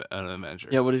officially an Avenger.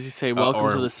 Yeah, what does he say?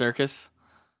 Welcome to the circus?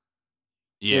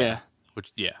 Yeah.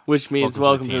 Which means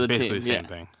welcome to the team. Basically the same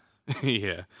thing.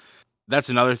 Yeah. That's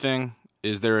another thing.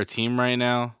 Is there a team right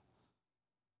now?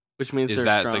 Which means is they're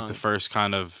that strong. like the first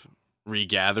kind of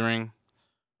regathering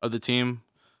of the team?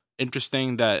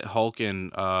 Interesting that Hulk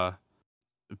and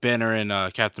Banner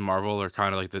and Captain Marvel are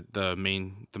kind of like the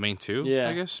main 2. Yeah.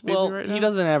 I guess. Maybe right now? He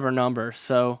doesn't have her number,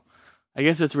 so I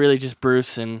guess it's really just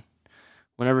Bruce and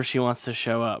whenever she wants to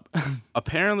show up.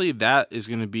 Apparently, that is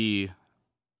going to be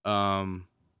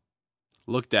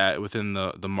looked at within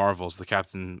the Marvels, the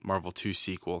Captain Marvel 2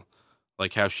 sequel,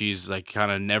 like how she's like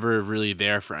kind of never really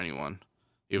there for anyone,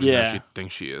 even though she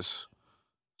thinks she is.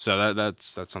 So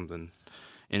that's something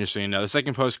interesting. Now the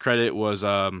second post credit was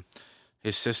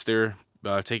his sister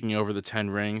taking over the 10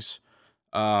 rings.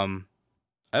 I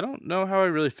don't know how I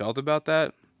really felt about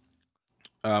that.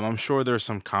 I'm sure there's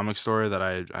some comic story that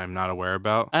I'm not aware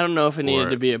about. I don't know if it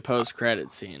needed to be a post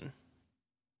credit scene.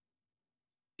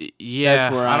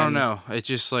 Yeah, I don't know. It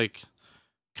just like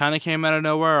kind of came out of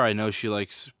nowhere. I know she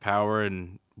likes power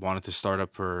and wanted to start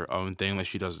up her own thing like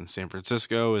she does in San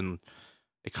Francisco, and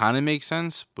it kind of makes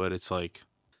sense, but it's like,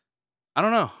 I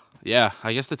don't know. Yeah,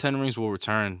 I guess the 10 rings will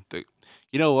return.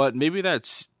 You know what? Maybe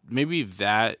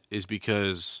that is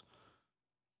because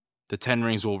the 10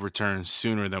 rings will return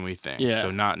sooner than we think. Yeah.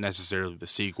 So not necessarily the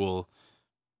sequel.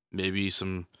 Maybe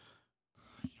some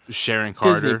Sharon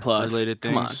Carter Disney Plus related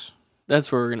things. Come on. That's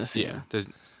where we're gonna see Yeah,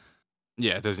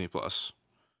 him. Disney Plus.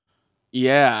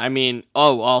 Yeah, I mean,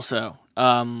 also,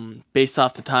 based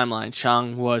off the timeline,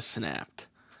 Shang was snapped,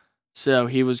 so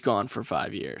he was gone for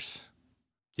 5 years.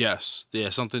 Yes, yeah,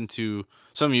 something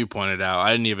you pointed out.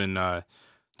 I didn't even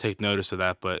take notice of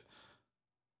that, but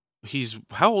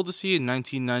how old is he in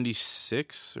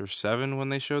 1996 or 7 when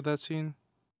they showed that scene?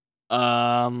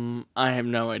 I have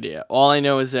no idea. All I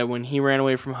know is that when he ran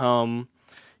away from home,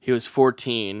 he was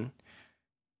 14,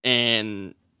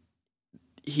 and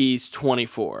he's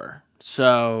 24.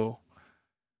 So,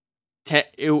 I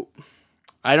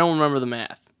don't remember the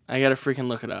math. I gotta freaking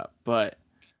look it up. But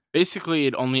basically,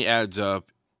 it only adds up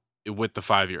with the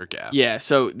 5-year gap. Yeah.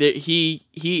 So he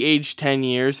aged 10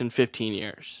 years and 15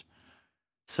 years.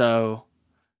 So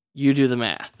you do the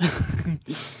math.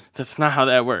 That's not how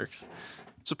that works.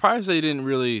 Surprised they didn't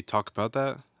really talk about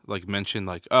that. Like mention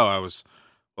like, oh, I was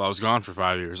gone for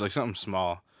 5 years. Like something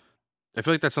small. I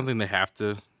feel like that's something they have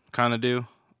to kind of do.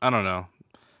 I don't know.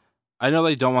 I know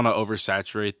they don't want to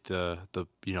oversaturate the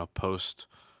post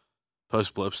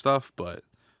blip stuff, but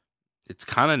it's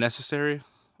kind of necessary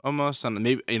almost. And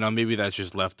maybe that's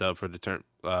just left up for the term,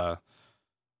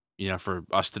 for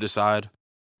us to decide.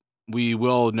 We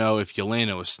will know if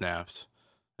Yelena was snapped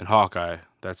and Hawkeye.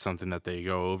 That's something that they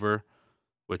go over,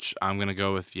 which I'm gonna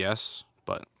go with yes,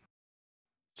 but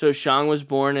So Shang was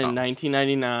born in Oh.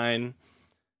 1999.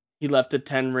 He left the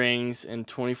Ten Rings in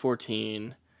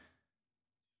 2014.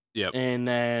 Yep. And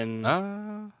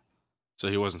then... So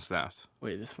he wasn't snapped.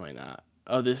 Wait, this might not.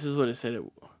 Oh, this is what it said.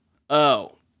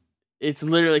 It's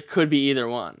literally could be either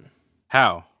one.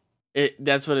 How?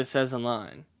 That's what it says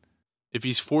online. If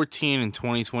he's 14 in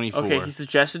 2024. Okay, he's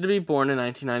suggested to be born in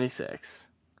 1996.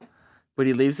 But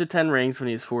he leaves the Ten Rings when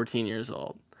he's 14 years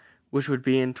old, which would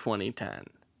be in 2010.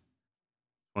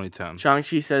 2010.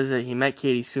 Shang-Chi says that he met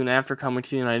Katie soon after coming to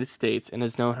the United States and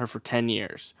has known her for 10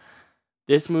 years.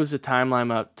 This moves the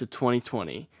timeline up to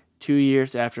 2020, 2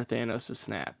 years after Thanos'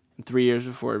 snap, and 3 years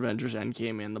before Avengers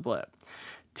Endgame and the blip.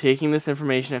 Taking this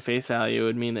information at face value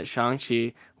would mean that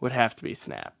Shang-Chi would have to be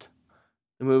snapped.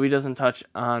 The movie doesn't touch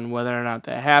on whether or not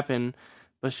that happened,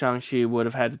 but Shang-Chi would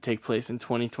have had to take place in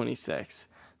 2026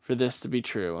 for this to be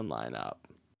true and line up.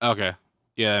 Okay.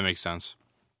 Yeah, that makes sense.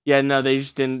 Yeah, no, they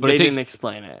just didn't. But They didn't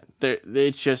explain it.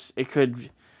 It's just it could.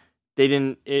 They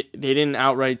didn't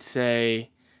outright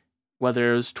say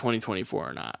whether it was 2024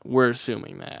 or not. We're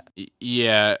assuming that.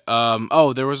 Yeah.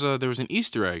 There was an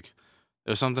Easter egg.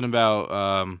 There was something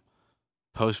about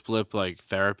post blip like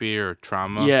therapy or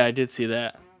trauma. Yeah, I did see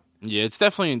that. Yeah, it's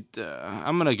definitely.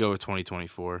 I'm gonna go with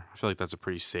 2024. I feel like that's a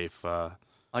pretty safe. I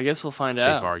guess we'll find safe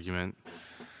out. argument.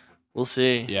 We'll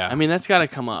see. Yeah. I mean, that's got to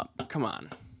come up. Come on.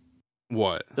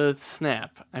 What? The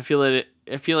snap. I feel like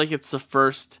it's the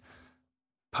first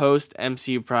post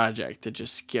MCU project that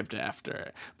just skipped after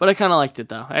it. But I kind of liked it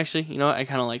though. Actually, you know what? I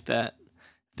kind of like that.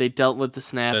 If they dealt with the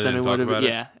snap, They then it didn't would talk have. about it?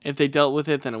 Yeah. If they dealt with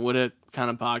it, then it would have kind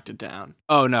of bogged it down.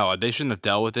 Oh no, they shouldn't have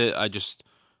dealt with it. I just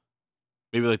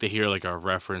maybe like to hear like a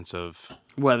reference of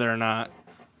Whether or not,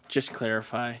 just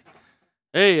clarify.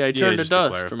 Hey, I turned to just to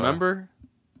dust. clarify. Remember?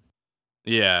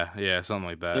 yeah, something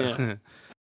like that. Yeah.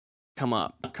 Come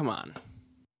on.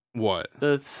 What?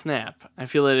 The snap. I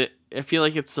feel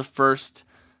like it's the first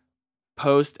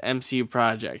post MCU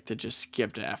project that just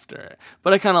skipped after it.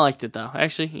 But I kind of liked it though.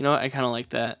 Actually, you know what? I kind of like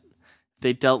that. If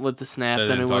they dealt with the snap, They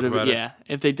then it didn't would talk have. about it? Yeah.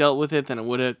 If they dealt with it, then it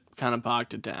would have kind of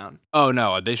bogged it down. Oh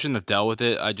no, they shouldn't have dealt with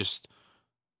it. I just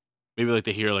maybe like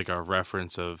to hear like a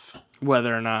reference of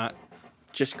Whether or not,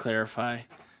 just clarify.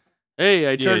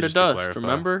 Hey, I turned to just to dust. clarify.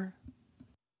 Remember?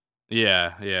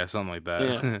 yeah, something like that.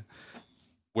 Yeah.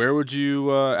 Where would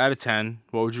you out of 10?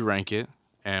 What would you rank it?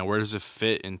 And where does it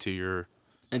fit into your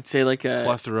I'd say like a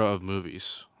plethora of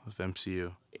movies of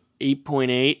MCU?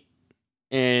 8.8,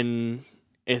 and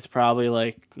it's probably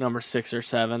like number 6 or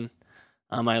 7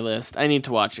 on my list. I need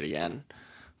to watch it again.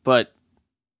 But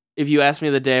if you asked me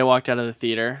the day I walked out of the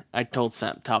theater, I told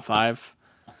Sam top 5.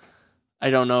 I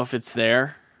don't know if it's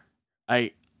there.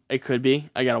 It could be.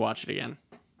 I got to watch it again.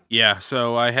 Yeah,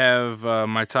 so I have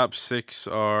my top 6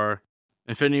 are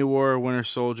Infinity War, Winter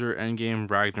Soldier, Endgame,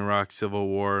 Ragnarok, Civil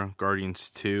War, Guardians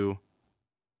 2.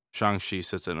 Shang-Chi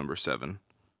sits at number 7.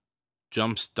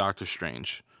 Jumps Doctor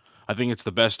Strange. I think it's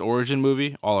the best origin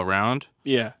movie all around.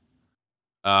 Yeah.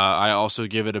 I also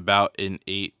give it about an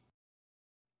 8.7,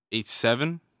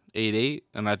 8.8,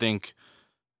 and I think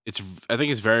it's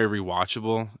very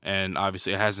rewatchable, and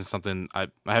obviously it hasn't something I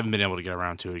haven't been able to get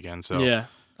around to it again. So Yeah,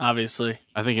 obviously.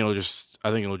 I think it'll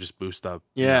just boost up.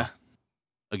 Yeah.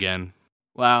 Again.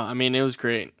 Wow, I mean, it was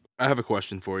great. I have a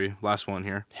question for you. Last one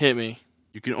here. Hit me.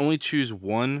 You can only choose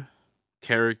one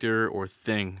character or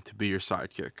thing to be your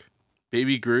sidekick.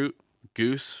 Baby Groot,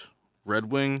 Goose,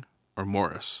 Red Wing, or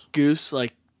Morris. Goose,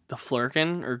 like the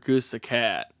Flurkin, or Goose the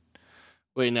cat?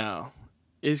 Wait, no.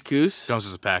 Is Goose? Comes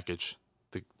as a package.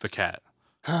 The cat.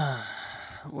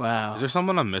 Wow. Is there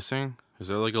someone I'm missing? Is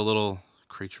there like a little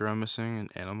creature I'm missing? An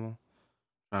animal?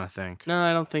 I'm trying to think. No,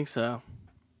 I don't think so.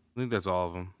 I think that's all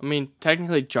of them. I mean,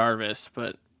 technically Jarvis,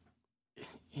 but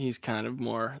he's kind of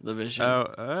more the Vision.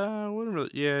 Wouldn't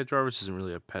really. Yeah, Jarvis isn't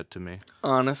really a pet to me.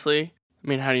 Honestly, I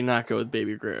mean, how do you not go with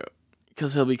Baby Groot?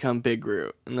 Because he'll become Big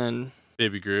Groot, and then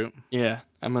Baby Groot. yeah,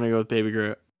 I'm gonna go with Baby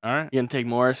Groot. All right. You gonna take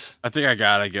Morris? I think I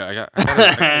gotta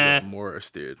go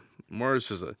Morris, dude.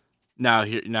 Morris is now.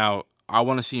 I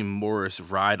want to see Morris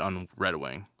ride on Red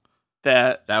Wing.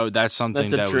 That's something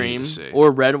That's a that we dream. need to see.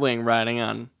 Or Red Wing riding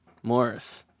on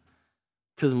Morris.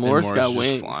 Because Morris Morris got just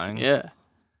wings. flying? Yeah,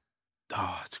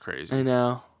 Oh, it's crazy. I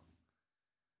know.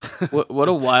 what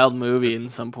a wild movie in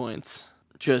some points.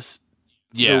 Just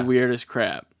Yeah, the weirdest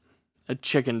crap. A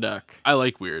chicken duck. I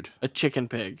like weird. A chicken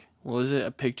pig. What was it?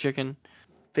 A pig chicken?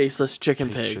 Faceless chicken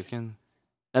pig. Chicken.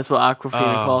 That's what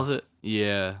Aquafina Oh. calls it.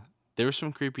 Yeah, there were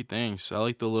some creepy things. I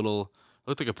like the little. It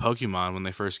looked like a Pokemon when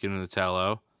they first get into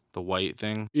Talo, the white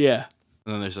thing. Yeah.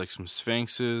 And then there's like some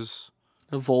Sphinxes.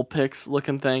 A Vulpix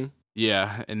looking thing.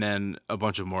 Yeah, and then a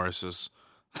bunch of Morrises.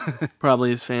 Probably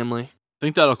his family.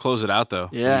 think that'll close it out, though.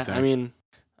 What do you Yeah, think?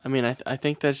 I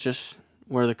think that's just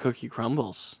where the cookie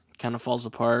crumbles, kind of falls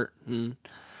apart and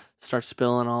starts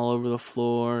spilling all over the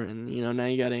floor, and now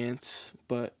you got ants.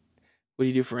 But what do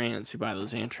you do for ants? You buy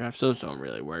those ant traps. Those don't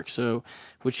really work. So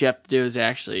what you have to do is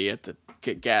actually you have to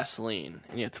get gasoline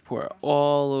and you have to pour it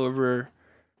all over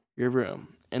your room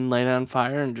and light it on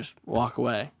fire and just walk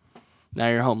away. Now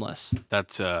you're homeless.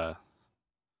 That's a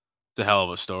hell of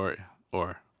a story.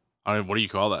 Or, I mean, what do you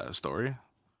call that? A story?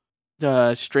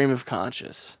 The stream of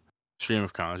conscious. Stream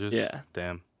of conscious? Yeah.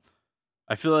 Damn.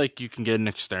 I feel like you can get an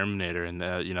exterminator and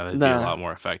that'd be a Nah. lot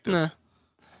more effective.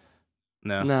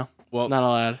 No. No. Well, Not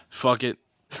allowed. fuck it.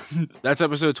 That's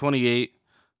episode 28,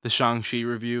 the Shang-Chi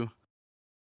review.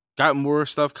 Got more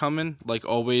stuff coming. Like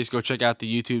always, go check out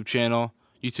the YouTube channel,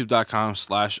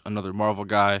 youtube.com/another Marvel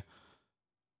guy.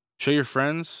 Show your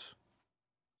friends.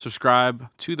 Subscribe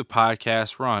to the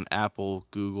podcast. We're on Apple,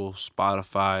 Google,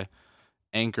 Spotify,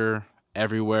 Anchor,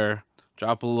 everywhere.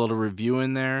 Drop a little review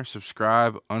in there.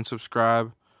 Subscribe,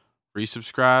 unsubscribe,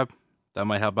 resubscribe. That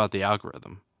might help out the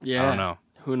algorithm. Yeah. I don't know.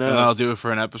 Who knows? And that'll do it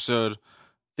for an episode.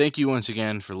 Thank you once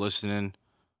again for listening.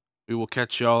 We will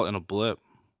catch y'all in a blip.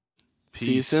 Peace.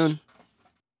 See you soon.